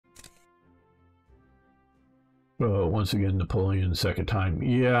Once again, Napoleon the second time.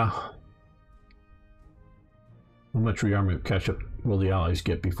 Yeah. How much rearmament catch-up will the Allies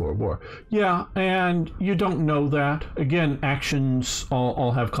get before war? Yeah, and you don't know that. Again, actions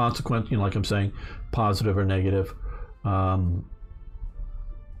all have consequence, you know, like I'm saying, positive or negative.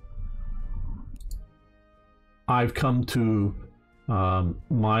 I've come to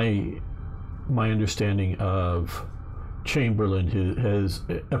my understanding of Chamberlain has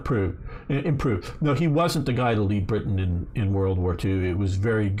improved. No, he wasn't the guy to lead Britain in World War II. It was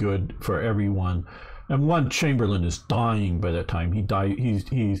very good for everyone. And one, Chamberlain is dying by that time.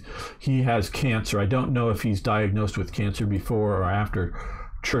 He has cancer. I don't know if he's diagnosed with cancer before or after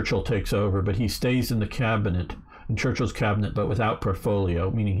Churchill takes over, but he stays in the cabinet, in Churchill's cabinet, but without portfolio,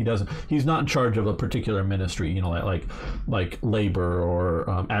 meaning he's not in charge of a particular ministry, you know, like labor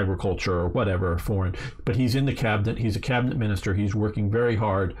or agriculture or whatever, foreign, but he's in the cabinet. He's a cabinet minister. He's working very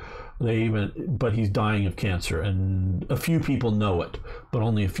hard. But he's dying of cancer, and a few people know it, but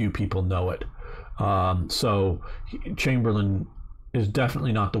only a few people know it. So Chamberlain is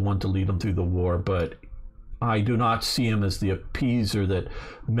definitely not the one to lead them through the war, but I do not see him as the appeaser that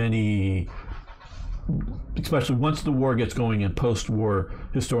many, especially once the war gets going and post-war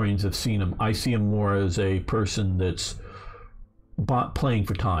historians have seen him. I see him more as a person that's playing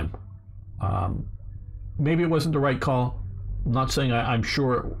for time. Maybe it wasn't the right call. I'm not saying I'm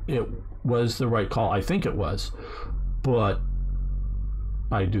sure it was the right call. I think it was, but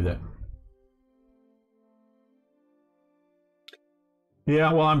I do that.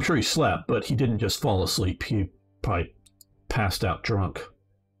 Yeah, well, I'm sure he slept, but he didn't just fall asleep. He probably passed out drunk.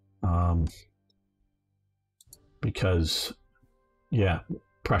 Because, yeah,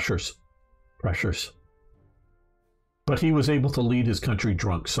 pressures. But he was able to lead his country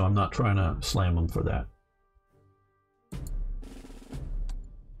drunk, so I'm not trying to slam him for that.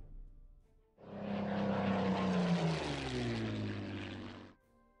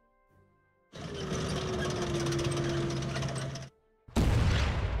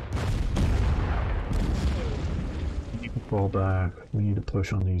 Fall back. We need to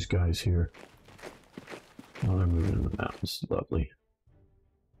push on these guys here. Oh, they're moving in the mountains. Lovely.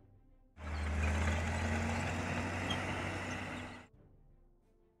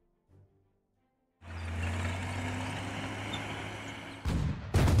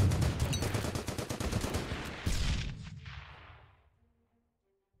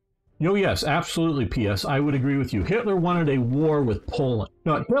 Oh, yes, absolutely, P.S. I would agree with you. Hitler wanted a war with Poland.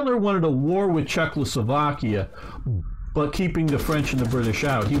 No, Hitler wanted a war with Czechoslovakia, but keeping the French and the British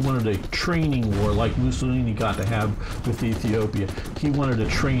out. He wanted a training war like Mussolini got to have with Ethiopia. He wanted a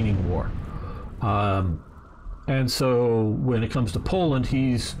training war. And so when it comes to Poland,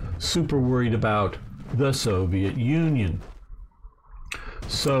 he's super worried about the Soviet Union.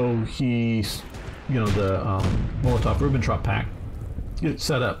 So he's, you know, the Molotov-Ribbentrop Pact gets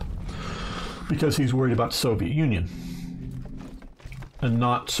set up because he's worried about the Soviet Union and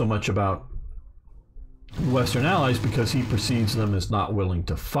not so much about Western allies, because he perceives them as not willing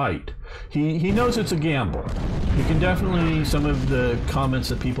to fight. He knows it's a gamble. You can definitely, some of the comments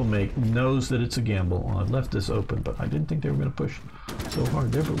that people make knows that it's a gamble. Well, I've left this open, but I didn't think they were going to push so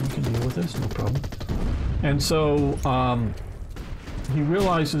hard there, but we can deal with this, no problem. And so he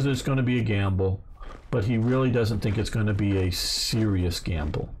realizes it's going to be a gamble, but he really doesn't think it's going to be a serious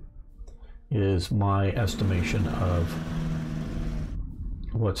gamble, is my estimation of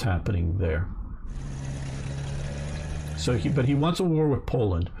what's happening there. So but he wants a war with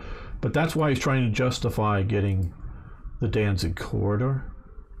Poland, but that's why he's trying to justify getting the Danzig corridor.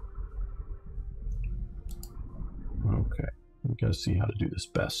 Okay, we gotta see how to do this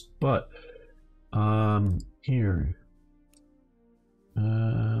best. But here,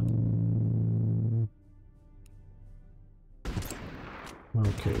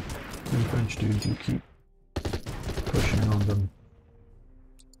 okay, you French dudes, you keep pushing on them.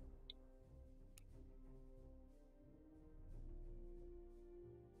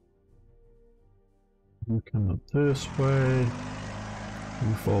 You come up this way.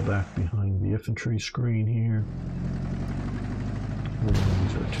 You fall back behind the infantry screen here. We're going to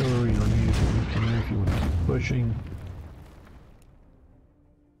use artillery on you if you want to keep pushing.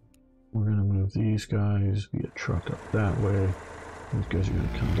 We're going to move these guys via truck up that way. These guys are going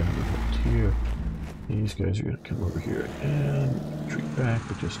to come down about here. These guys are going to come over here and retreat back,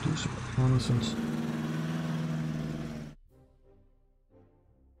 but just do some reconnaissance.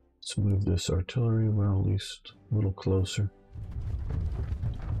 Let's move this artillery, well, at least a little closer.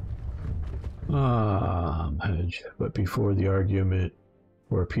 Hedge. But before the argument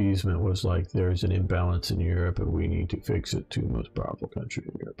or appeasement was like, there's an imbalance in Europe and we need to fix it. Two most powerful countries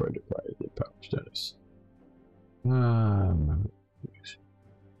in Europe are divided power status.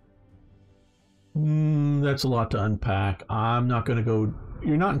 That's a lot to unpack. I'm not going to go.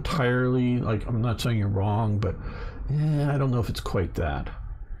 You're not entirely, like, I'm not saying you're wrong, but I don't know if it's quite that.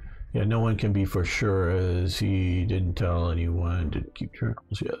 Yeah, no one can be for sure, as he didn't tell anyone, didn't keep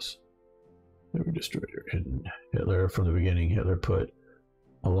journals. Yes, they were destroyed. And Hitler, from the beginning, Hitler put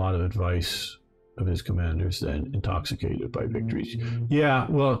a lot of advice of his commanders, then intoxicated by victories. Yeah,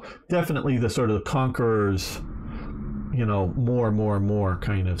 well, definitely the sort of conquerors, you know, more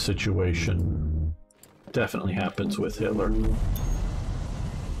kind of situation definitely happens with Hitler.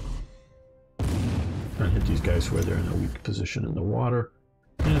 Trying to hit these guys where they're in a weak position in the water.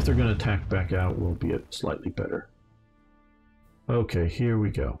 And if they're going to attack back out, we'll be slightly better. Okay, here we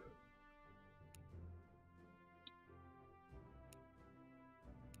go.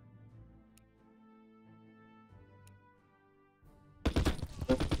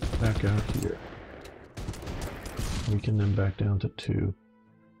 Back out here. Weaken them back down to 2.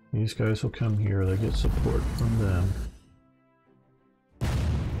 These guys will come here. They get support from them.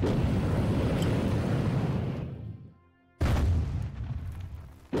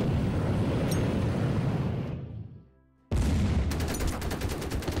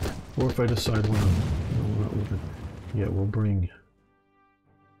 Or if I decide we're not looking, yeah, we'll bring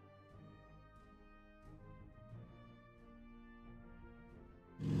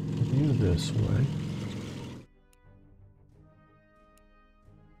you this way.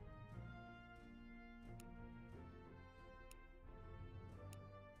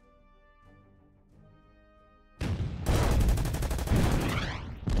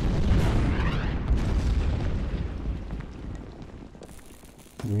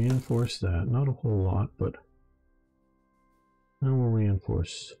 Reinforce that, not a whole lot, but then we'll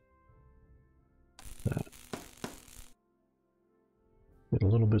reinforce that. Get a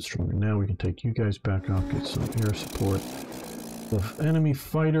little bit stronger. Now we can take you guys back off, get some air support. The enemy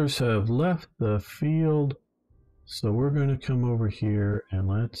fighters have left the field, so we're going to come over here and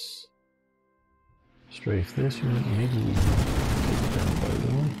let's strafe this unit. Maybe we can take it down by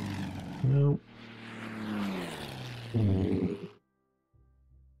 1. Nope. I'm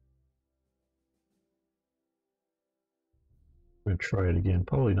going to try it again.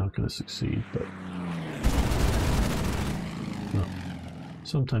 Probably not going to succeed, but no.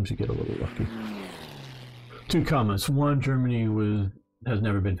 Sometimes you get a little lucky. 2 comments. 1, Germany has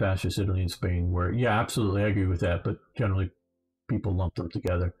never been fascist. Italy and Spain were. Yeah, absolutely, I agree with that. But generally, people lump them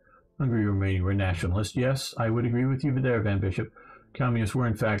together. Hungary, Romania were nationalists. Yes, I would agree with you there, Van Bishop. Communists were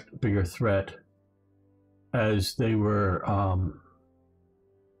in fact a bigger threat, as they were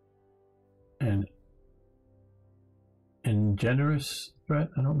and generous threat.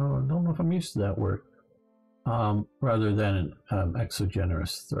 I don't know if I'm used to that word. Rather than an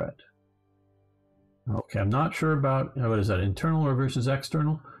exogenous threat. Okay, I'm not sure about what is that, internal or versus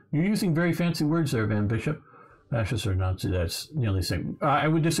external. You're using very fancy words there, Van Bishop. Fascist or Nazi, that's nearly the same. I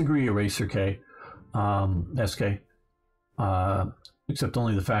would disagree, Eraser K, SK. Except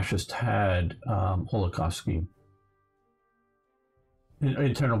only the fascists had Holocaust scheme.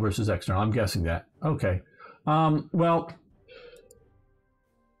 Internal versus external. I'm guessing that. Okay. Well,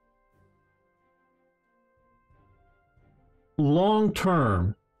 long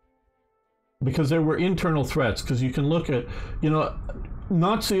term, because there were internal threats, because you can look at,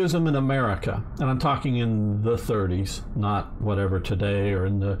 Nazism in America, and I'm talking in the 30s, not whatever today or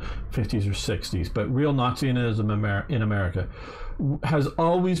in the 50s or 60s, but real Nazism in America has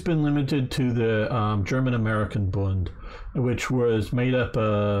always been limited to the German-American Bund, which was made up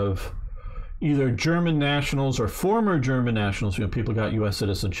of either German nationals or former German nationals, people got U.S.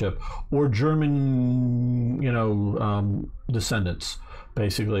 citizenship, or German, descendants.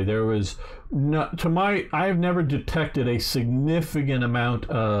 Basically, there was I've never detected a significant amount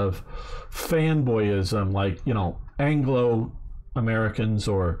of fanboyism, like, Anglo Americans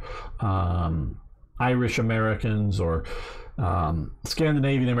or Irish Americans or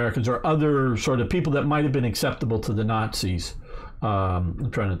Scandinavian Americans or other sort of people that might have been acceptable to the Nazis. I'm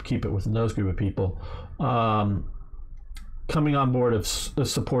trying to keep it within those group of people coming on board of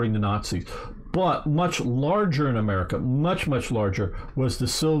supporting the Nazis. But much larger in America, much larger, was the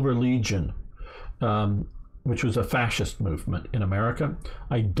Silver Legion, which was a fascist movement in America.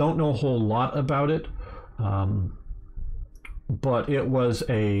 I don't know a whole lot about it, but it was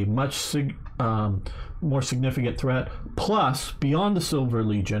a much more significant threat. Plus, beyond the Silver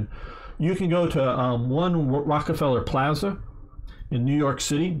Legion, you can go to one Rockefeller Plaza in New York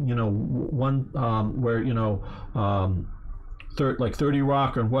City, one where, like 30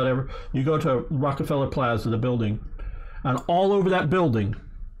 Rock or whatever. You go to Rockefeller Plaza, the building, and all over that building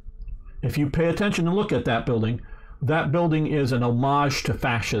If you pay attention and look at that building is an homage to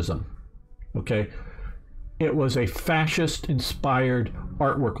fascism. Okay? It was a fascist-inspired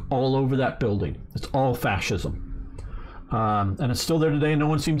artwork all over that building. It's all fascism. And it's still there today, and no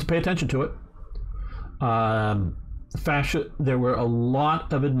one seems to pay attention to it. There were a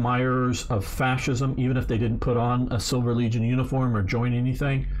lot of admirers of fascism, even if they didn't put on a Silver Legion uniform or join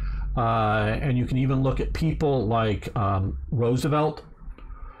anything. And you can even look at people like Roosevelt.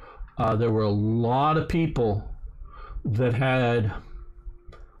 There were a lot of people that had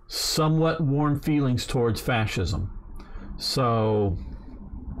somewhat warm feelings towards fascism. So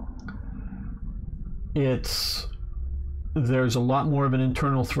there's a lot more of an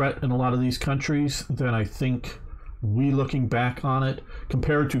internal threat in a lot of these countries than I think we, looking back on it,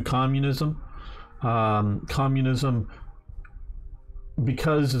 compared to communism. Communism,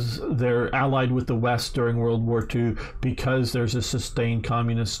 because they're allied with the West during World War II, because there's a sustained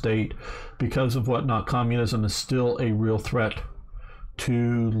communist state, because of whatnot, communism is still a real threat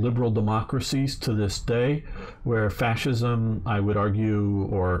to liberal democracies to this day, where fascism, I would argue,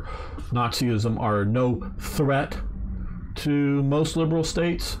 or Nazism are no threat to most liberal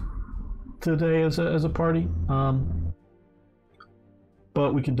states today as a party.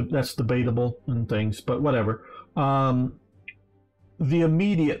 But that's debatable and things, but whatever. The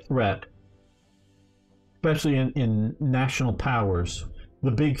immediate threat, especially in national powers,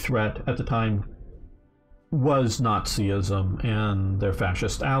 the big threat at the time was Nazism and their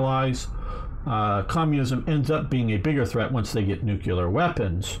fascist allies. Communism ends up being a bigger threat once they get nuclear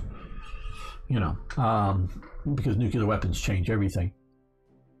weapons, because nuclear weapons change everything.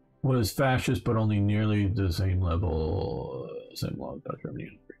 Was fascist, but only nearly the same level, same law as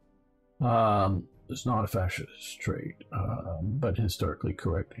Germany and Hungary. It's not a fascist trait, but historically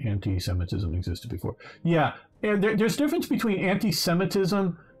correct. Anti-Semitism existed before. Yeah, and there's a difference between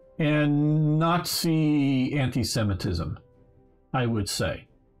anti-Semitism and Nazi anti-Semitism, I would say.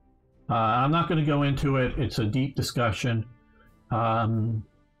 I'm not going to go into it. It's a deep discussion.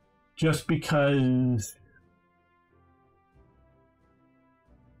 Just because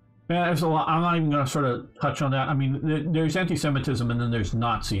there's a lot. I'm not even going to sort of touch on that. I mean, there's anti-Semitism and then there's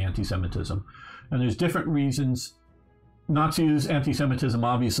Nazi anti-Semitism. And there's different reasons. Nazis' anti-Semitism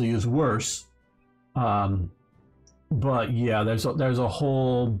obviously is worse. But yeah, there's a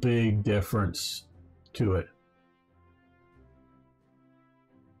whole big difference to it.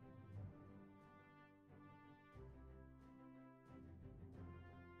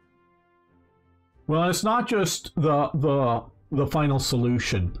 Well, it's not just the final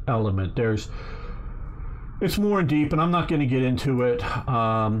solution element. It's more deep, and I'm not going to get into it.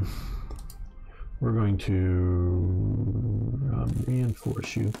 We're going to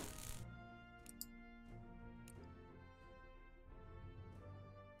reinforce you.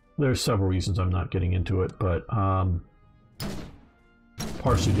 There's several reasons I'm not getting into it, but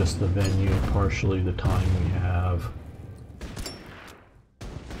partially just the venue, partially the time we have.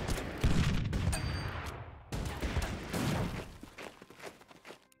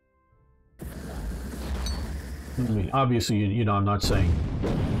 I mean, obviously, I'm not saying.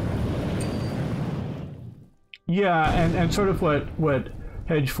 Yeah, and sort of what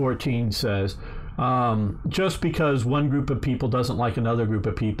Hedge 14 says, just because one group of people doesn't like another group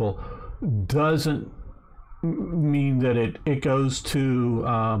of people doesn't mean that it goes to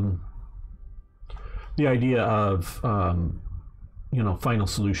the idea of final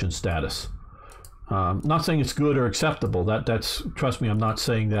solution status. Not saying it's good or acceptable. That's trust me, I'm not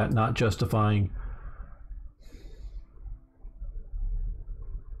saying that. Not justifying.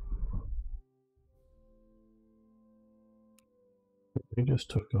 They just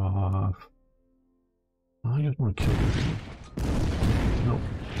took off. I just want to kill you. Nope.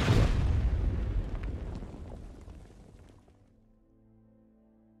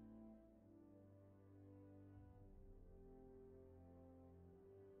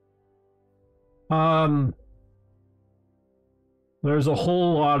 There's a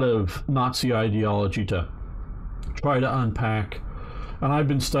whole lot of Nazi ideology to try to unpack, and I've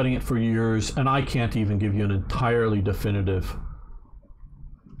been studying it for years, and I can't even give you an entirely definitive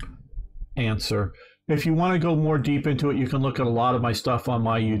answer. If you want to go more deep into it, you can look at a lot of my stuff on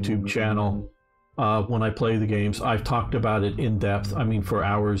my YouTube channel when I play the games. I've talked about it in depth, I mean for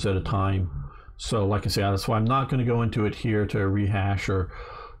hours at a time. So like I say, that's why I'm not going to go into it here to rehash or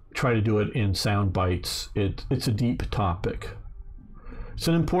try to do it in sound bites. It's a deep topic. It's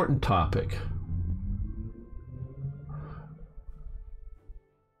an important topic.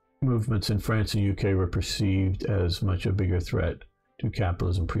 Movements in France and UK were perceived as much a bigger threat to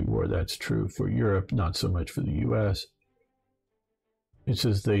capitalism pre-war. That's true for Europe, not so much for the US. It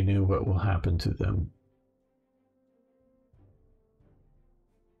says they knew what will happen to them.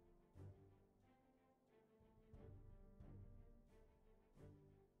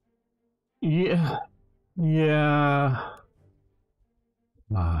 Yeah, yeah.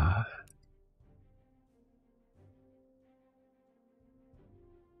 Uh,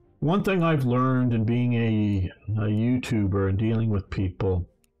 One thing I've learned in being a YouTuber and dealing with people,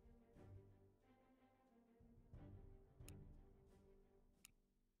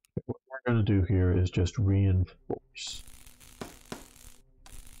 what we're going to do here is just reinforce.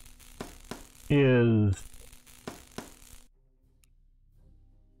 Is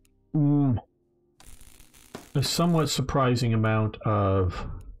a somewhat surprising amount of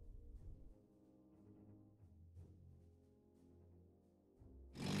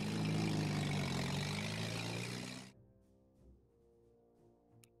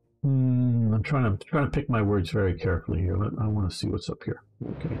I'm trying to pick my words very carefully here. I want to see what's up here.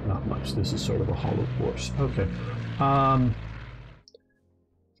 Okay, not much. This is sort of a hollow force. Okay. How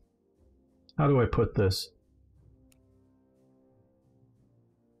do I put this?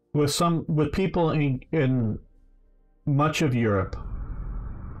 With people in much of Europe.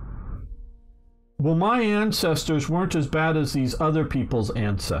 Well, my ancestors weren't as bad as these other people's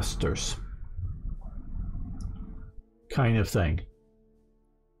ancestors. Kind of thing.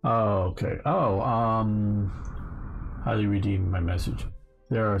 Oh, okay. Oh, highly redeem my message.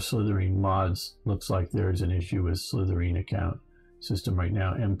 There are Slytherin mods. Looks like there's an issue with Slytherin account system right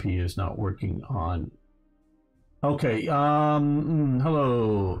now. MP is not working on. Okay.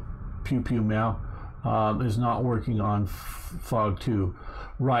 Hello, Pew Pew Meow. Is not working on Fog 2.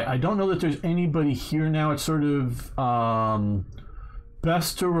 Right. I don't know that there's anybody here now. It's sort of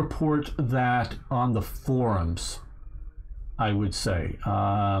best to report that on the forums, I would say.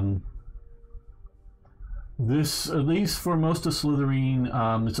 This, at least for most of Slytherin,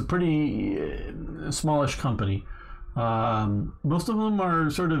 it's a pretty smallish company. Most of them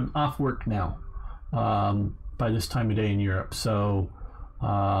are sort of off work now by this time of day in Europe. So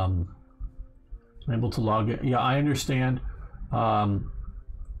I'm able to log it. Yeah, I understand.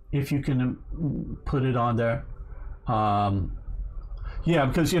 If you can put it on there. Yeah,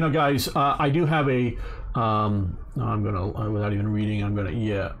 because, guys, I do have a I'm gonna, without even reading, I'm gonna,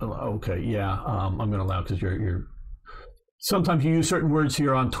 yeah, okay, yeah, I'm gonna allow, because you're sometimes you use certain words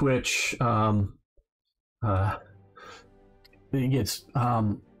here on Twitch, it gets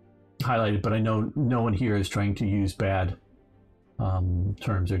highlighted, but I know no one here is trying to use bad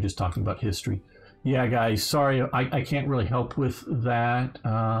terms. They're just talking about history. Yeah, guys, sorry, I can't really help with that.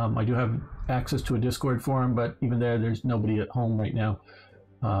 I do have access to a Discord forum, but even there's nobody at home right now.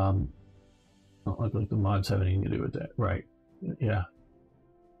 Don't look like the mods have anything to do with that, right? Yeah.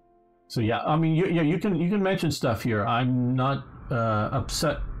 So yeah, I mean, you can mention stuff here. I'm not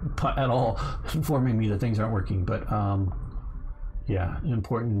upset at all informing me that things aren't working, but yeah,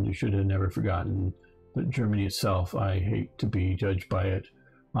 important. You should have never forgotten. But Germany itself, I hate to be judged by it.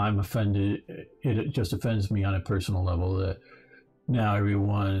 I'm offended. It just offends me on a personal level that now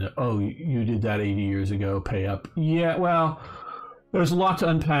everyone, oh, you did that 80 years ago, pay up. Yeah, well, there's a lot to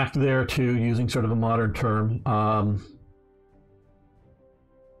unpack there too, using sort of a modern term.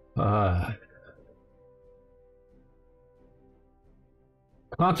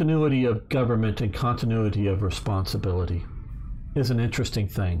 Continuity of government and continuity of responsibility is an interesting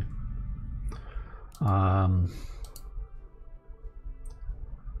thing.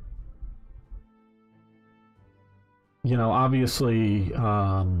 Obviously,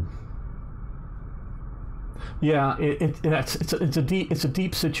 yeah, it's a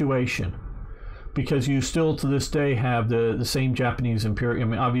deep situation, because you still to this day have the same Japanese imperial. I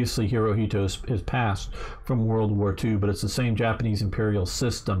mean, obviously Hirohito is passed from World War II, but it's the same Japanese imperial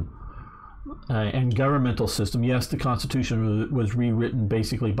system and governmental system. Yes, the Constitution was rewritten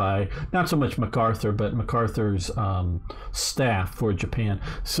basically by not so much MacArthur, but MacArthur's staff for Japan.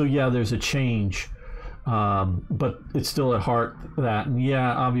 So yeah, there's a change. But it's still at heart that, and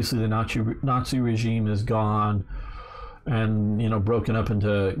yeah, obviously the Nazi regime is gone, and broken up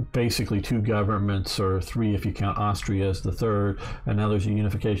into basically two governments, or three if you count Austria as the third, and now there's a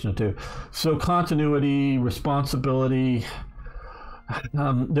unification of two. So continuity, responsibility.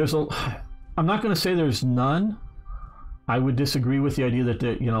 I'm not going to say there's none. I would disagree with the idea that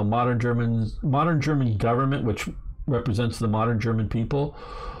the modern German government, which represents the modern German people.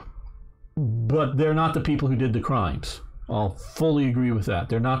 But they're not the people who did the crimes. I'll fully agree with that.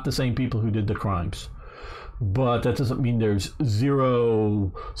 They're not the same people who did the crimes. But that doesn't mean there's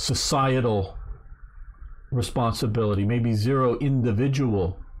zero societal responsibility, maybe zero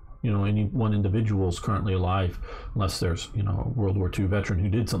individual any one individual is currently alive, unless there's, a World War II veteran who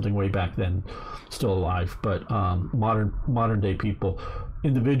did something way back then, still alive. But modern day people,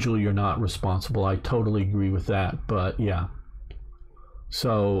 individually, you're not responsible. I totally agree with that. But yeah.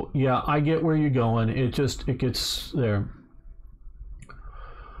 So yeah, I get where you're going. It gets there.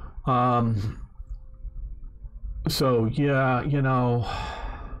 So yeah,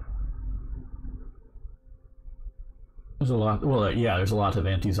 there's a lot. Well, yeah, there's a lot of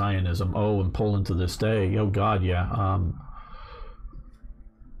anti-Zionism. Oh, in Poland to this day. Oh God, yeah.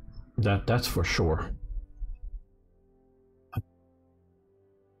 That's for sure.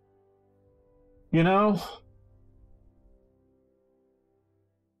 Can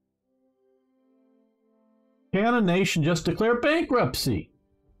a nation just declare bankruptcy?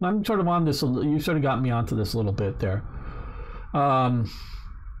 I'm sort of on this. You sort of got me onto this a little bit there. And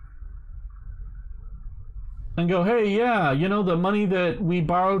go, hey, yeah, the money that we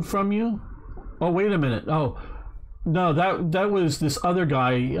borrowed from you. Oh, wait a minute. Oh, no, that was this other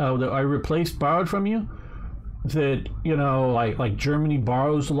guy that I replaced borrowed from you. That like Germany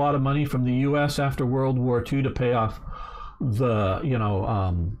borrows a lot of money from the U.S. after World War II to pay off the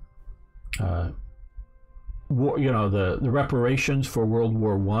the reparations for World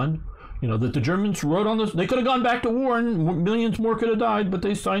War One. That the Germans wrote on this. They could have gone back to war and millions more could have died, but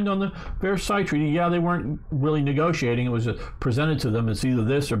they signed on the Versailles Treaty. Yeah, they weren't really negotiating. It was presented to them as either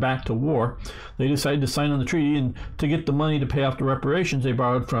this or back to war. They decided to sign on the treaty, and to get the money to pay off the reparations, they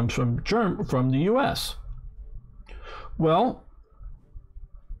borrowed from the U.S. Well,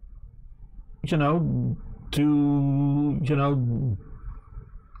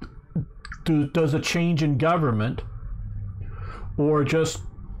 does a change in government or just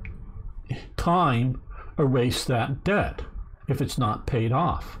time erase that debt if it's not paid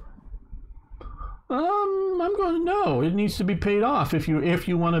off? I'm going to know it needs to be paid off if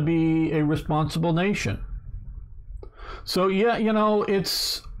you want to be a responsible nation. So yeah,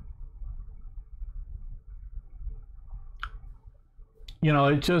 it's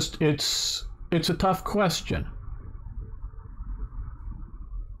it's a tough question.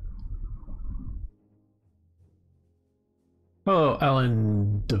 Oh,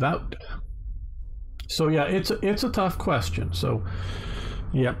 Ellen Devout. So yeah, it's a tough question. So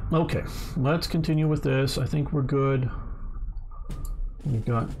yeah, okay. Let's continue with this. I think we're good. We've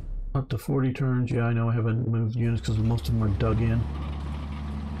got up to 40 turns. Yeah, I know I haven't moved units because most of them are dug in.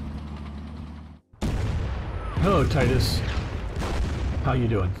 Hello, Titus. How you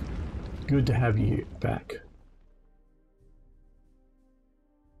doing? Good to have you back.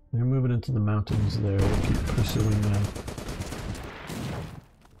 They're moving into the mountains there. We'll keep pursuing them.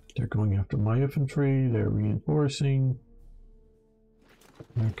 They're going after my infantry. They're reinforcing.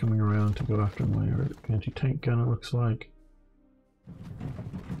 They're coming around to go after my anti-tank gun, it looks like.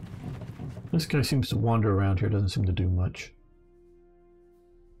 This guy seems to wander around here, doesn't seem to do much.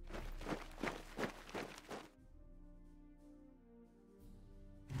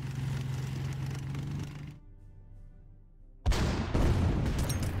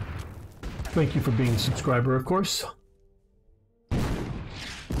 Thank you for being a subscriber, of course.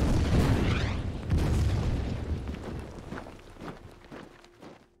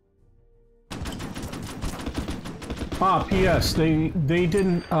 P.S. They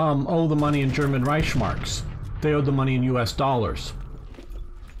didn't owe the money in German Reichsmarks. They owed the money in U.S. dollars.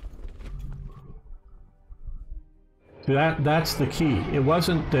 That's the key. It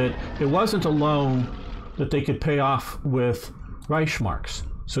wasn't a loan that they could pay off with Reichsmarks.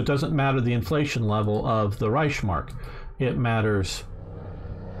 So it doesn't matter the inflation level of the Reichsmark. It matters.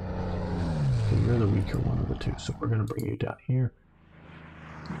 You're the weaker one of the two, so we're going to bring you down here.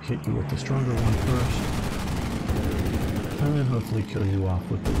 Hit you with the stronger one first. And then hopefully kill you off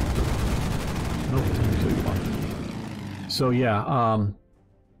with the nope, didn't kill you off. So yeah,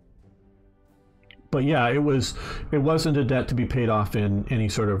 but yeah, it wasn't a debt to be paid off in any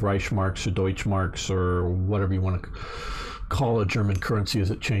sort of Reichsmarks or Deutschmarks or whatever you want to call a German currency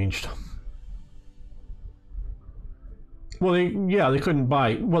as it changed. Well, they couldn't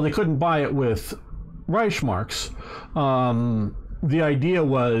buy. Well, they couldn't buy it with Reichsmarks. The idea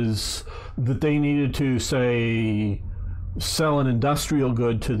was that they needed to, say, sell an industrial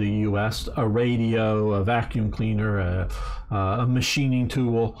good to the U.S., a radio, a vacuum cleaner, a machining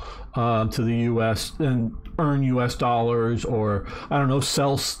tool to the U.S. and earn U.S. dollars, or, I don't know,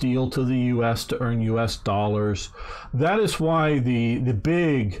 sell steel to the U.S. to earn U.S. dollars. That is why the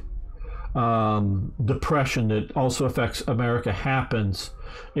big depression that also affects America happens,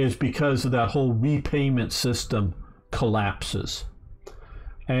 is because of that whole repayment system collapses.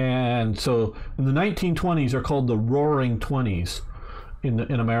 And so in the 1920s are called the Roaring 20s. in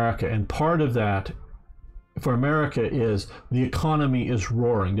America, and part of that for America is the economy is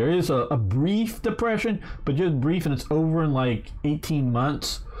roaring. There is a brief depression, but just brief, and it's over in like 18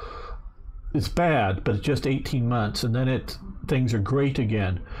 months. It's bad, but it's just 18 months, and then things are great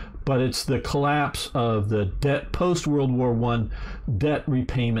again. But it's the collapse of the post World War I debt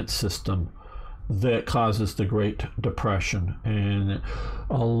repayment system that causes the Great Depression, and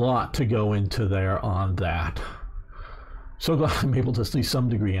a lot to go into there on that. So glad I'm able to, to some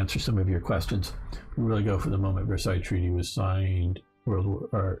degree, answer some of your questions. We really go for the moment Versailles Treaty was signed World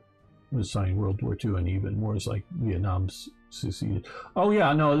War II, and even more is like Vietnam seceded. Oh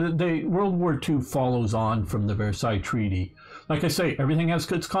yeah, no, World War II follows on from the Versailles Treaty. Like I say, everything has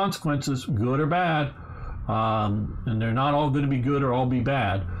its consequences, good or bad, and they're not all going to be good or all be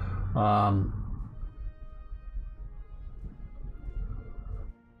bad.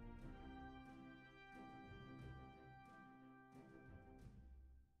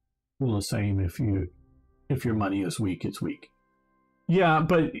 Well, the same if your money is weak, it's weak. Yeah,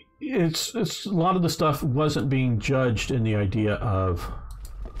 but it's a lot of the stuff wasn't being judged in the idea of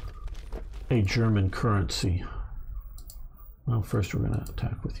a German currency. Well, first we're going to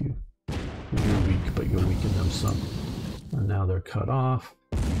attack with you. You're weak, but you'll weaken them some. And now they're cut off.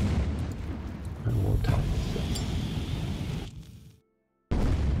 And we'll attack with them.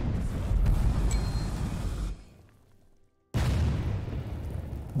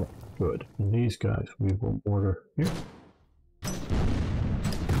 Good. And these guys, we will mortar here.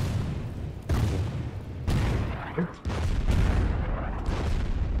 Here.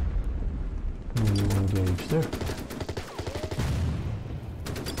 And we will engage there.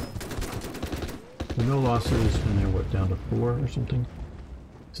 So no losses, and they're what, down to 4 or something?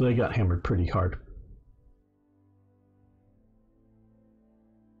 So they got hammered pretty hard.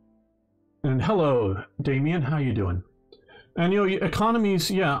 And hello, Damien, how you doing? And you know,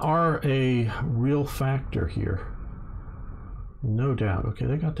 economies, yeah, are a real factor here. No doubt. Okay,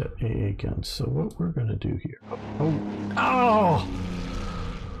 they got that AA gun. So what we're going to do here... Oh!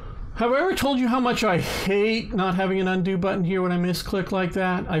 Have I ever told you how much I hate not having an undo button here when I misclick like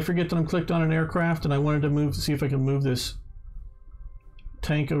that? I forget that I'm clicked on an aircraft and I wanted to move to see if I can move this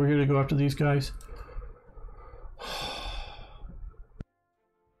tank over here to go after these guys.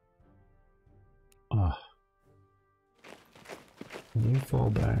 Ah. You fall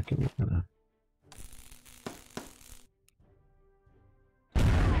back and we're gonna...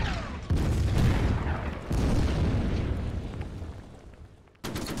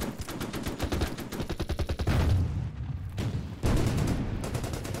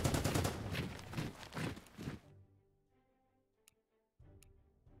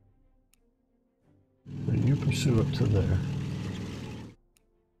 So you pursue up to there.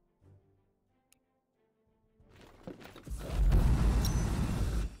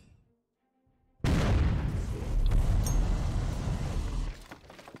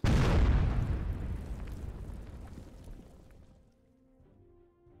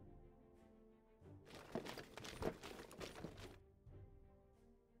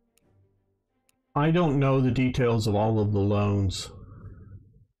 I don't know the details of all of the loans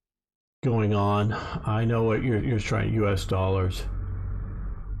going on. I know what you're trying, US dollars.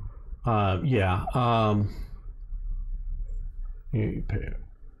 Yeah. You pay it.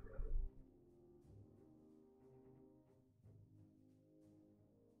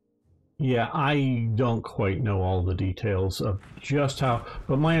 Yeah, I don't quite know all the details of just how,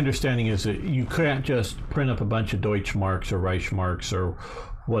 but my understanding is that you can't just print up a bunch of Deutschmarks or Reichsmarks or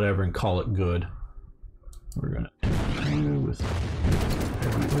whatever and call it good. We're going to continue with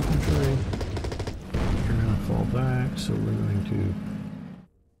heavy infantry. You're going to fall back, so we're going to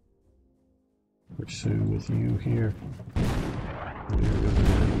pursue with you here. We're going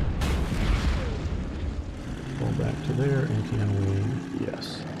to fall back to there, and can we?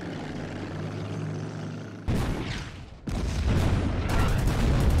 Yes.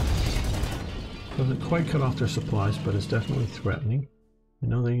 Doesn't quite cut off their supplies, but it's definitely threatening. I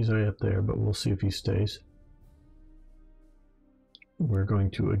know that he's right up there, but we'll see if he stays. We're going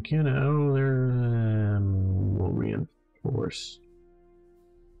to again, we'll reinforce.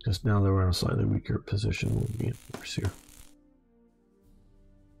 Just now that we're in a slightly weaker position, we'll reinforce here.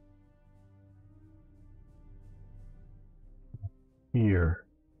 Here.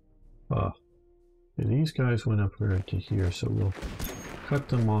 These guys went up here to here, so we'll cut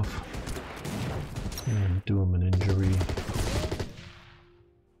them off and do them an injury.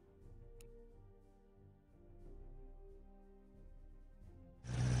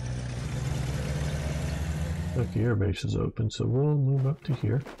 Look, the air base is open, so we'll move up to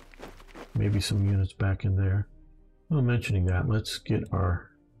here. Maybe some units back in there. Well, mentioning that, let's get our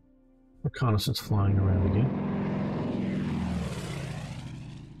reconnaissance flying around again.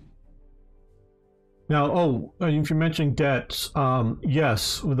 Now, if you're mentioning debts,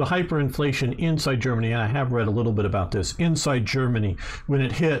 yes, with the hyperinflation inside Germany, and I have read a little bit about this, inside Germany, when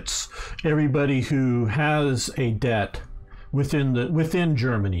it hits, everybody who has a debt within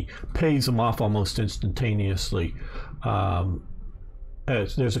Germany pays them off almost instantaneously.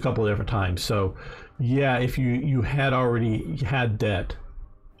 There's a couple of different times. So, yeah, if you had already had debt,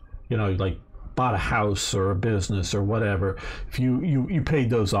 you know, like bought a house or a business or whatever, if you paid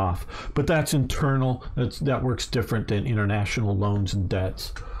those off. But that's internal. That works different than international loans and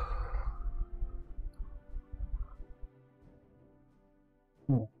debts.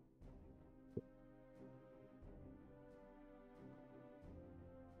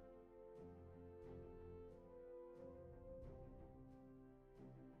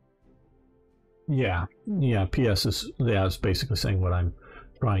 Yeah, PS is it's basically saying what I'm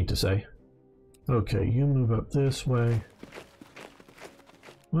trying to say. Okay, you move up this way.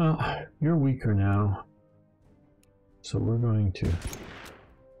 Well, you're weaker now, so we're going to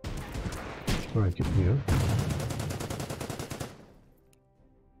strike at you.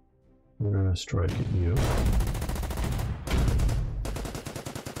 We're going to strike at you.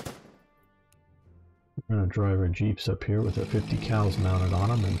 We're going to drive our jeeps up here with our 50 cals mounted on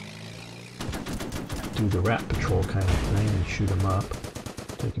them and do the rat patrol kind of thing and shoot them up.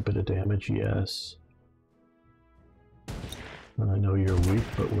 Take a bit of damage, yes. And I know you're weak,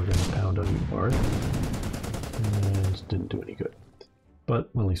 but we're going to pound on you hard. And it didn't do any good. But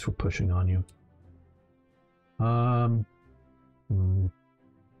at least we're pushing on you. Now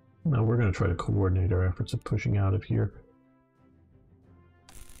we're going to try to coordinate our efforts of pushing out of here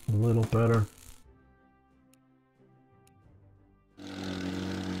a little better.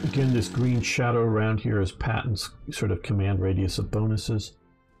 Again, this green shadow around here is Patton's sort of command radius of bonuses.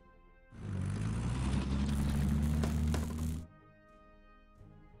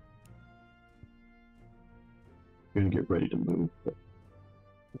 We're going to get ready to move, but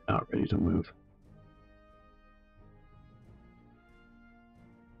not ready to move.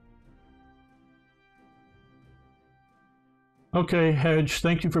 Okay, Hedge,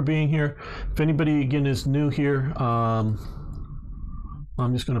 thank you for being here. If anybody, again, is new here,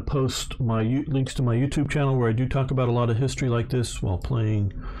 I'm just going to post my links to my YouTube channel where I do talk about a lot of history like this while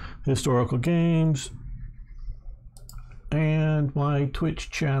playing historical games, and my Twitch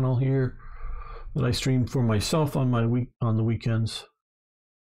channel here that I stream for myself on the weekends.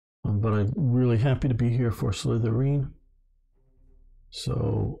 But I'm really happy to be here for Slytherin,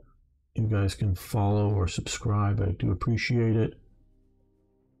 so you guys can follow or subscribe. I do appreciate it.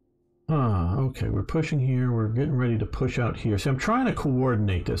 Okay, we're pushing here. We're getting ready to push out here. See, I'm trying to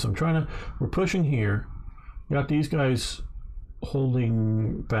coordinate this. We're pushing here. Got these guys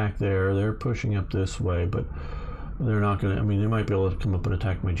holding back there. They're pushing up this way, but they're not going to, I mean, they might be able to come up and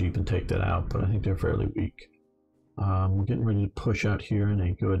attack my Jeep and take that out, but I think they're fairly weak. We're getting ready to push out here in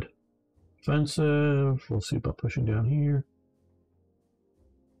a good offensive. We'll see about pushing down here.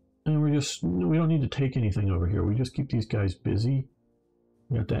 And we don't need to take anything over here. We just keep these guys busy.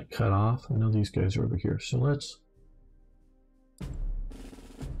 We got that cut off. I know these guys are over here. So let's...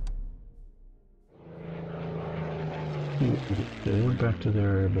 They went back to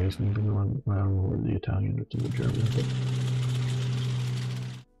their air base, moving on. I don't know where the Italian or to the German, but...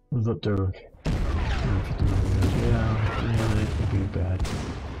 Move up there. Yeah, it could be bad.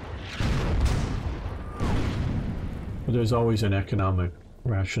 But there's always an economic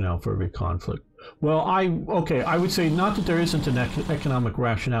rationale for every conflict. Well, I would say not that there isn't an economic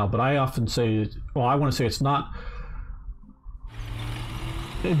rationale, but I often say, well, I want to say it's not.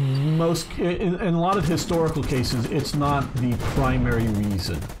 In a lot of historical cases, it's not the primary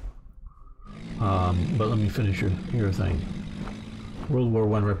reason. But let me finish your thing. World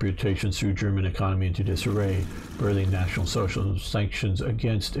War I reputation threw German economy into disarray, birthing National Socialism sanctions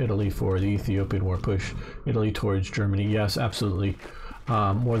against Italy for the Ethiopian War push Italy towards Germany. Yes, absolutely.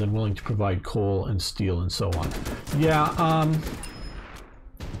 More than willing to provide coal and steel and so on. Yeah,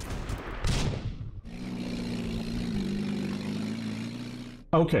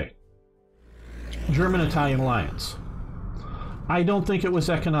 okay. German-Italian alliance. I don't think it was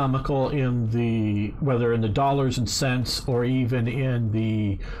economical whether in the dollars and cents or even in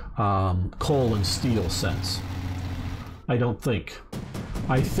the coal and steel sense. I don't think.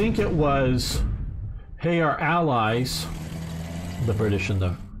 I think it was, hey, our allies, the British and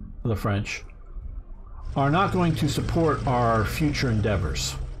the French, are not going to support our future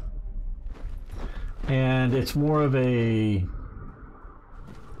endeavors. And it's more of a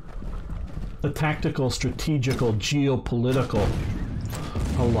a tactical, strategical, geopolitical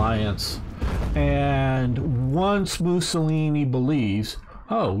alliance. And once Mussolini believes,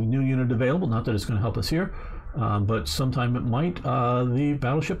 oh, new unit available, not that it's going to help us here, but sometime it might, the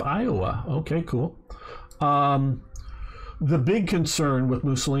battleship Iowa. Okay, cool. The big concern with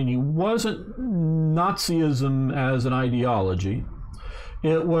Mussolini wasn't Nazism as an ideology.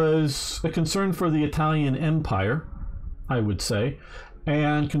 It was a concern for the Italian Empire, I would say,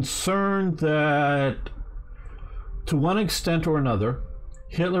 and concern that to one extent or another,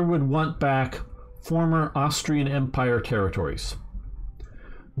 Hitler would want back former Austrian Empire territories.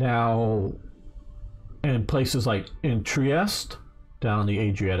 Now, in places like in Trieste, down the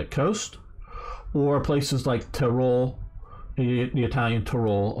Adriatic coast, or places like Tyrol, the Italian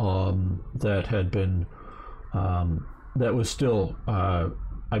Tyrol, that had been, that was still,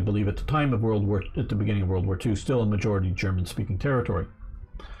 I believe at the time of at the beginning of World War II, still a majority German-speaking territory.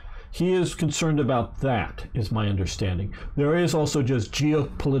 He is concerned about that, is my understanding. There is also just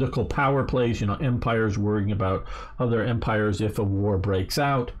geopolitical power plays, you know, empires worrying about other empires if a war breaks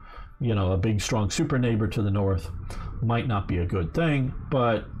out. You know, a big, strong super neighbor to the north might not be a good thing,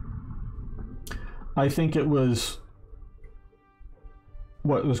 but I think it was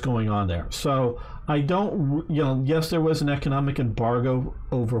what was going on there. So I don't, you know, yes, there was an economic embargo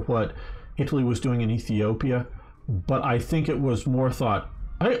over what Italy was doing in Ethiopia, but I think it was more thought,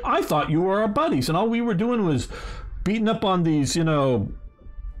 I thought you were our buddies, and all we were doing was beating up on these, you know,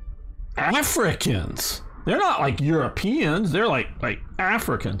 Africans. They're not like Europeans. They're like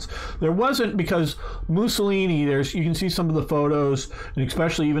Africans. There wasn't, because Mussolini, you can see some of the photos, and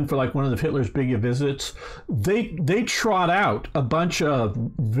especially even for like one of Hitler's big visits, they trot out a bunch of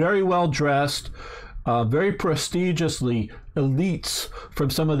very well dressed, very prestigiously elites from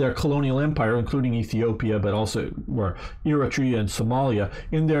some of their colonial empire, including Ethiopia, but also Eritrea and Somalia,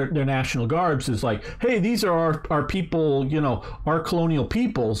 in their national garbs, is like, hey, these are our people, you know, our colonial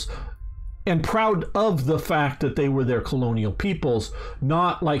peoples, and proud of the fact that they were their colonial peoples,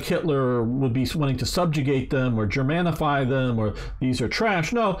 not like Hitler would be wanting to subjugate them or Germanify them, or these are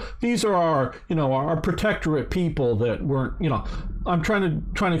trash. No, these are our, you know, our protectorate people that weren't, you know, I'm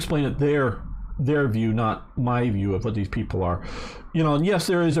trying to explain it their view, not my view of what these people are. You know, and yes,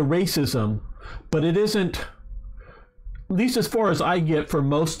 there is a racism, but it isn't, at least as far as I get for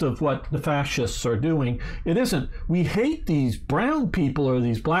most of what the fascists are doing, it isn't, we hate these brown people or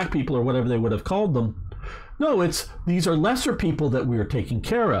these black people or whatever they would have called them. No, it's, these are lesser people that we are taking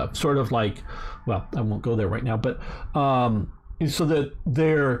care of. Sort of like, well, I won't go there right now, but so that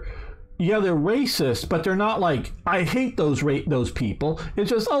they're racist, but they're not like, I hate those people. It's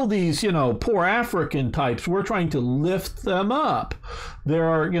just, oh, these, you know, poor African types, we're trying to lift them up. They're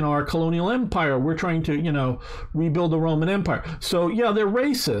our, you know, our colonial empire. We're trying to, you know, rebuild the Roman Empire. So yeah, they're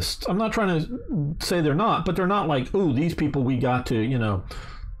racist. I'm not trying to say they're not, but they're not like, oh, these people we got to, you know,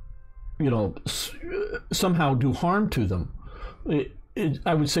 somehow do harm to them.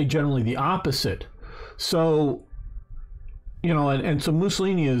 I would say generally the opposite. So, you know, and so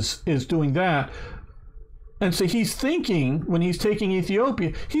Mussolini is doing that. And so he's thinking, when he's taking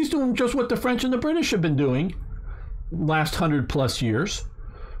Ethiopia, he's doing just what the French and the British have been doing last 100+ years.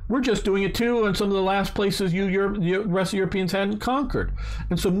 We're just doing it too in some of the last places the rest of the Europeans hadn't conquered.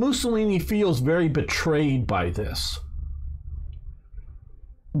 And so Mussolini feels very betrayed by this.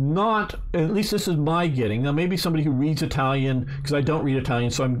 Not, at least this is my getting. Now maybe somebody who reads Italian, because I don't read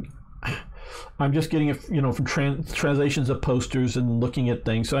Italian, so I'm just getting it, you know, from translations of posters and looking at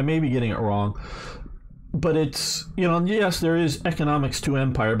things, so I may be getting it wrong. But it's, you know, yes, there is economics to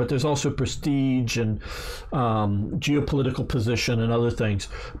empire, but there's also prestige and geopolitical position and other things.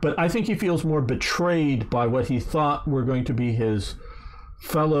 But I think he feels more betrayed by what he thought were going to be his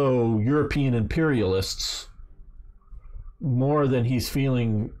fellow European imperialists, more than he's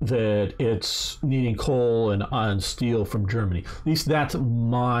feeling that it's needing coal and steel from Germany. At least that's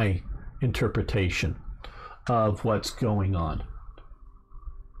my interpretation of what's going on.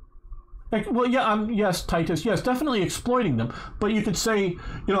 Like, well, yeah, yes, Titus, yes, definitely exploiting them. But you could say,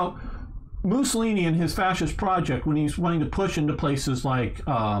 you know, Mussolini and his fascist project, when he's wanting to push into places like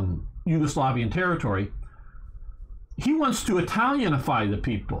Yugoslavian territory, he wants to Italianify the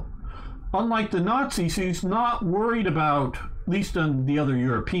people. Unlike the Nazis, he's not worried about, at least on the other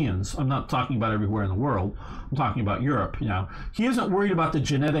Europeans, I'm not talking about everywhere in the world, I'm talking about Europe, you know, he isn't worried about the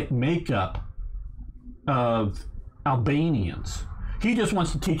genetic makeup of Albanians. He just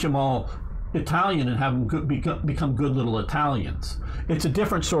wants to teach them all Italian and have them become good little Italians. It's a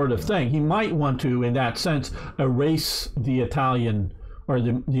different sort of thing. He might want to, in that sense, erase the Italian or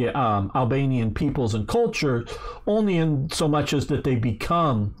the Albanian peoples and culture, only in so much as that they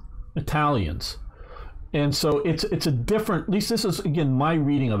become Italians. And so it's a different, at least this is, again, my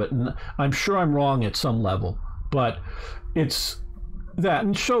reading of it, and I'm sure I'm wrong at some level, but it's that.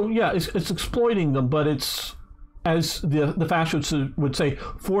 And so, yeah, it's exploiting them, but it's, as the fascists would say,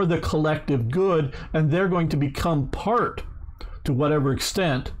 for the collective good, and they're going to become part, to whatever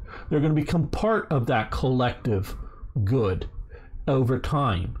extent, they're going to become part of that collective good over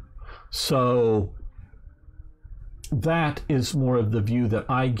time. So that is more of the view that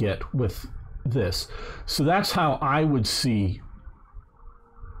I get with this. So that's how I would see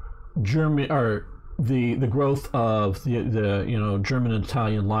German, or the growth of the you know, German and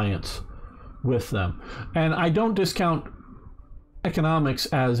Italian alliance with them. And I don't discount economics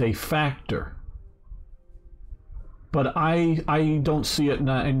as a factor, but I don't see it,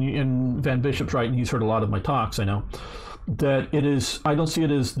 and Van Bishop's right, and he's heard a lot of my talks, I know, that it is, I don't see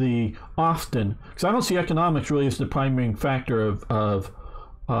it as the often, because I don't see economics really as the primary factor of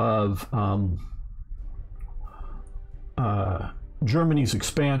Germany's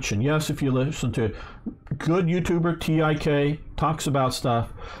expansion. Yes, if you listen to good YouTuber TIK, talks about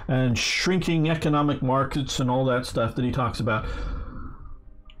stuff, and shrinking economic markets and all that stuff that he talks about.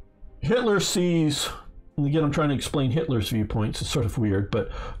 Hitler sees, and again, I'm trying to explain Hitler's viewpoints, it's sort of weird, but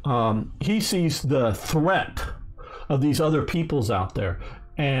he sees the threat of these other peoples out there,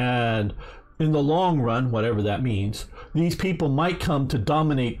 and in the long run, whatever that means, these people might come to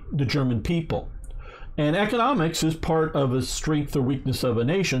dominate the German people. And economics is part of a strength or weakness of a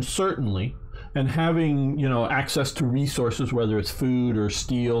nation, certainly, and having, you know, access to resources, whether it's food or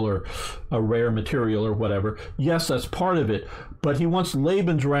steel or a rare material or whatever, yes, that's part of it. But he wants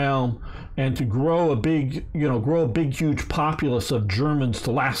Lebensraum and to grow a big, you know, huge populace of Germans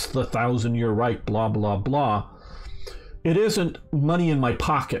to last the 1,000-year Reich, blah, blah, blah. It isn't money in my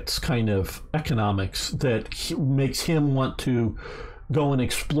pockets kind of economics that makes him want to go and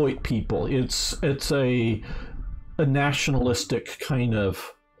exploit people. It's a nationalistic kind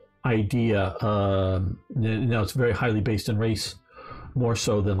of idea. You know, it's very highly based in race, more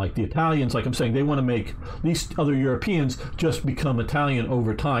so than like the Italians. Like I'm saying, they want to make these other Europeans just become Italian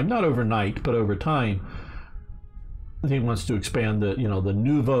over time, not overnight, but over time. He wants to expand the, you know, the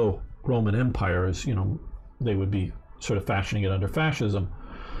Nouveau Roman Empire, as, you know, they would be sort of fashioning it under fascism.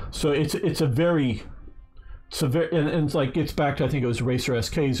 So it's a very, and it's like, it's back to, I think it was Racer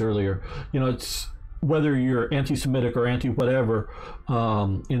SK's earlier, you know, it's whether you're anti-Semitic or anti-whatever,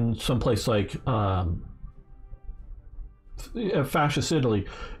 in some place like fascist Italy,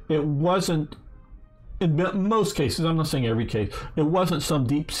 it wasn't, in most cases, I'm not saying every case, it wasn't some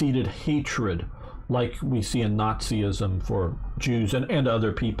deep-seated hatred like we see in Nazism for Jews and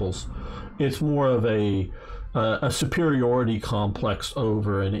other peoples. It's more of a superiority complex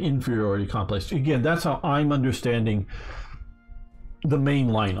over an inferiority complex. Again, that's how I'm understanding the main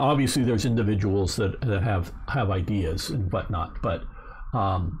line. Obviously, there's individuals that have ideas and whatnot, but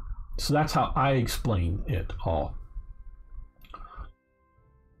so that's how I explain it all.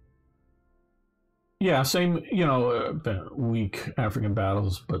 Yeah, same, you know, weak African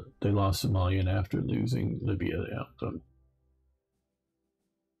battles, but they lost Somalia, and after losing Libya, they helped them.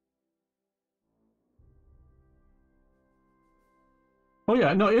 Oh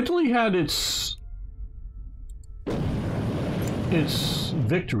yeah, no, Italy had its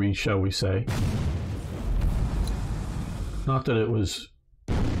victory, shall we say. Not that it was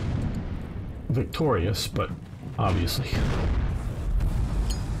victorious, but obviously.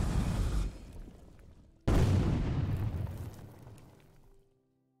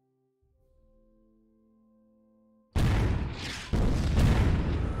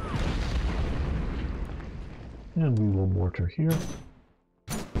 And we will mortar here.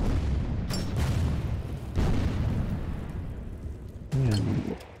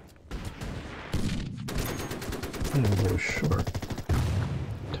 And go short.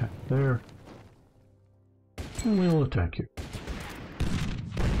 Attack there. And we'll attack you.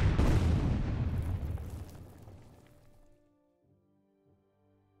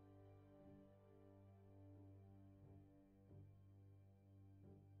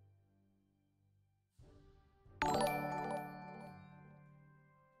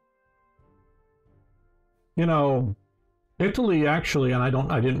 You know, Italy actually, and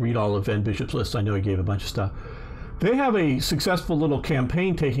I didn't read all of Van Bishop's list. I know he gave a bunch of stuff. They have a successful little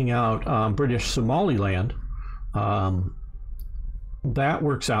campaign taking out British Somaliland. That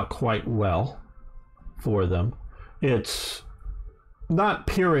works out quite well for them. It's not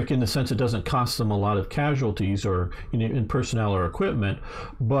Pyrrhic in the sense it doesn't cost them a lot of casualties or in personnel or equipment,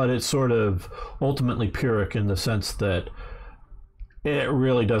 but it's sort of ultimately Pyrrhic in the sense that it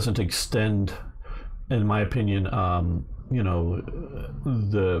really doesn't extend, in my opinion, you know,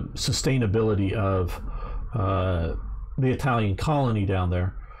 the sustainability of the Italian colony down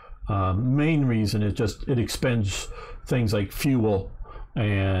there. Main reason is just it expends things like fuel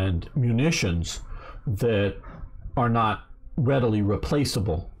and munitions that are not readily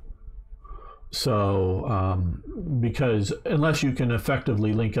replaceable. So, because unless you can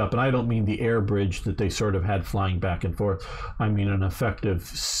effectively link up, and I don't mean the air bridge that they sort of had flying back and forth, I mean an effective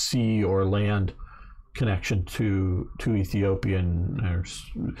sea or land connection to Ethiopia and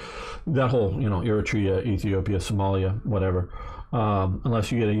that whole, you know, Eritrea, Ethiopia, Somalia, whatever.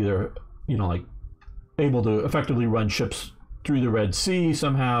 Unless you get either, you know, like able to effectively run ships through the Red Sea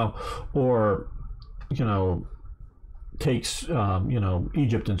somehow, or, you know, takes you know,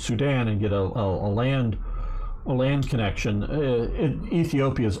 Egypt and Sudan and get a land connection,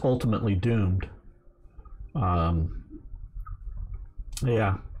 Ethiopia is ultimately doomed.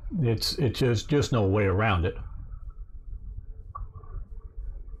 Yeah, it's just no way around it.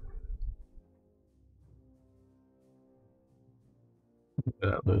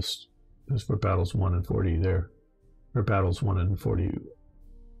 This for battles 1 and 40 there, or battles 1 and 40.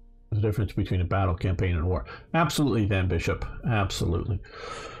 The difference between a battle, campaign, and war. Absolutely, Dan Bishop. Absolutely.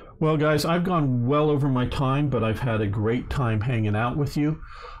 Well, guys, I've gone well over my time, but I've had a great time hanging out with you.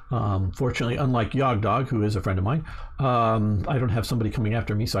 Fortunately, unlike Yogdog, who is a friend of mine, I don't have somebody coming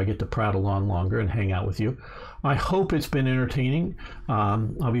after me, so I get to prattle on longer and hang out with you. I hope it's been entertaining.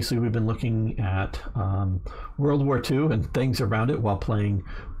 Obviously, we've been looking at World War II and things around it while playing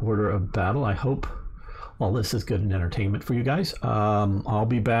Order of Battle. I hope all this is good and entertainment for you guys. I'll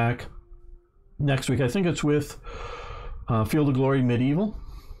be back next week. I think it's with Field of Glory Medieval,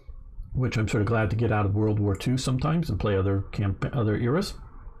 which I'm sort of glad to get out of World War II sometimes and play other eras.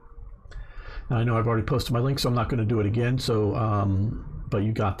 And I know I've already posted my link, so I'm not going to do it again. So, but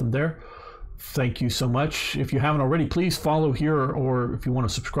you got them there. Thank you so much. If you haven't already, please follow here, or if you want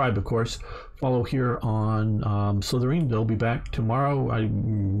to subscribe, of course, follow here on Slytherin. They'll be back tomorrow. I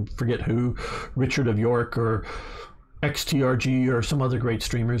forget who, Richard of York or XTRG or some other great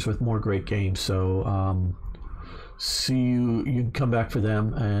streamers with more great games. So see you. You can come back for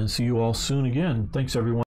them, and see you all soon again. Thanks, everyone.